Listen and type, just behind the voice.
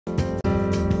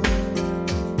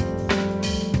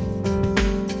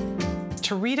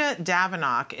Tarita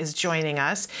Davenok is joining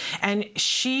us, and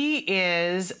she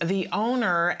is the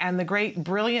owner and the great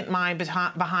brilliant mind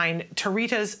behind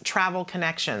Tarita's Travel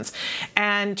Connections.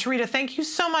 And Tarita, thank you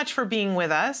so much for being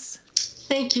with us.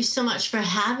 Thank you so much for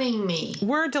having me.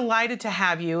 We're delighted to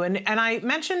have you. And I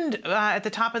mentioned at the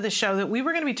top of the show that we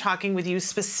were going to be talking with you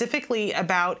specifically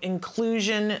about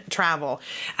inclusion travel.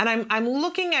 And I'm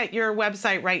looking at your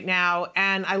website right now,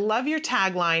 and I love your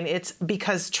tagline. It's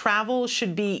because travel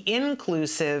should be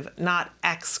inclusive, not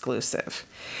exclusive.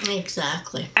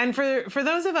 Exactly. And for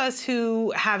those of us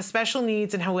who have special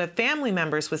needs and who have family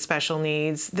members with special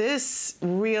needs, this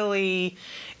really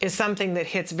is something that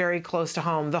hits very close to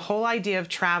home. The whole idea of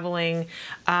traveling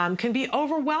can be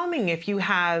overwhelming if you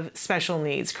have special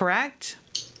needs, correct?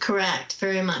 Correct,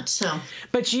 very much so.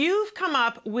 But you've come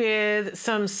up with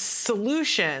some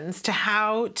solutions to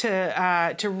how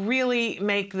to really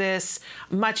make this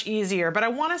much easier. But I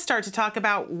want to start to talk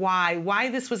about why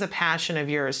this was a passion of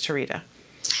yours, Tarita.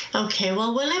 Okay,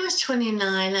 well, when I was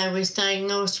 29, I was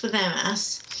diagnosed with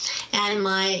MS. And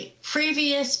my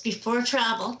before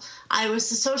travel, I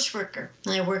was a social worker.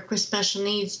 I worked with special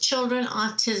needs children,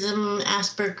 autism,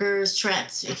 Asperger's,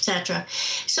 Tourette's, etc.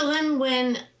 So then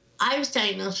when I was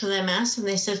diagnosed with MS and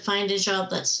they said, find a job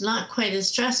that's not quite as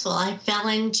stressful, I fell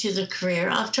into the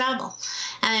career of travel.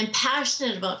 And I'm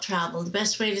passionate about travel. The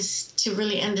best way to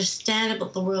really understand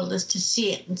about the world is to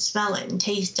see it and smell it and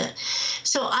taste it.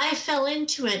 So I fell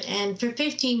into it, and for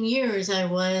 15 years I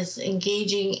was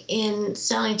engaging in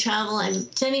selling travel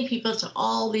and sending people to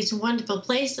all these wonderful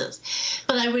places.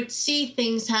 But I would see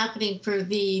things happening for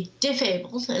the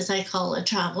disabled, as I call a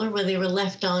traveler, where they were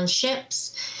left on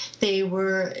ships. They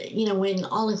were, in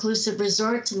all-inclusive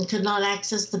resorts and could not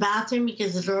access the bathroom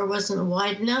because the door wasn't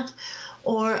wide enough,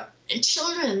 or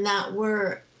children that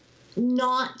were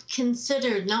not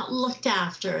considered, not looked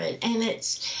after. And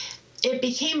it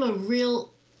became a real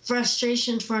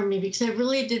frustration for me because I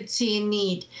really did see a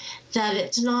need, that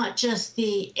it's not just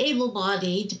the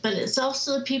able-bodied, but it's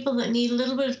also the people that need a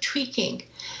little bit of tweaking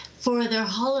for their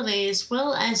holiday, as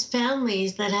well as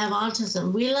families that have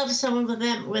autism. We love someone with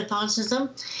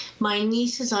autism. My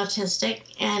niece is autistic,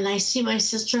 and I see my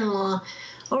sister-in-law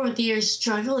over the years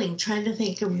struggling, trying to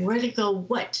think of where to go,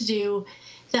 what to do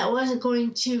that wasn't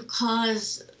going to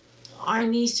cause our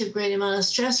niece a great amount of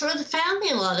stress or the family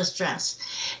a lot of stress.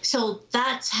 So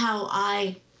that's how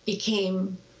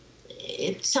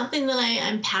it's something that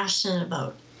I'm passionate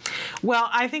about. Well,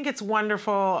 I think it's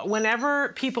wonderful whenever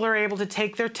people are able to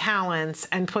take their talents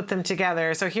and put them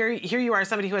together. So here you are,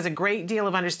 somebody who has a great deal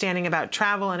of understanding about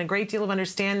travel and a great deal of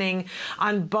understanding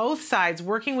on both sides,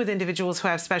 working with individuals who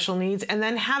have special needs, and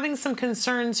then having some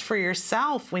concerns for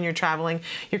yourself when you're traveling.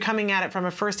 You're coming at it from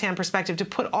a firsthand perspective to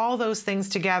put all those things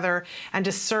together and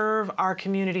to serve our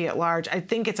community at large. I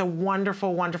think it's a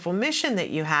wonderful, wonderful mission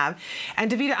that you have. And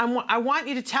Davida, I want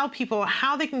you to tell people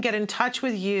how they can get in touch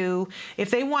with you if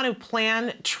they want to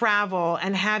plan travel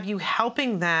and have you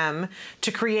helping them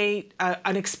to create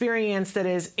an experience that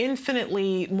is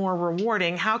infinitely more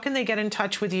rewarding. How can they get in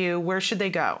touch with you? Where should they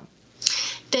go?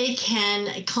 They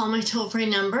can call my toll-free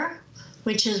number,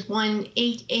 which is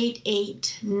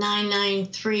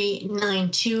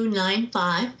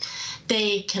 1-888-993-9295.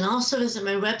 They can also visit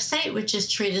my website, which is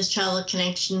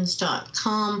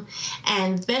TaritasTravelConnections.com.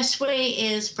 And the best way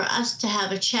is for us to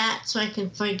have a chat so I can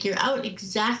figure out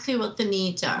exactly what the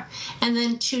needs are, and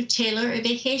then to tailor a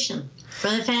vacation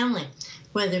for the family,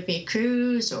 whether it be a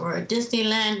cruise or a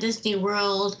Disneyland, Disney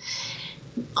World,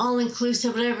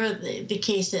 all-inclusive, whatever the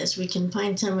case is. We can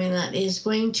find something that is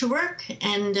going to work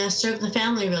and serve the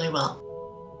family really well.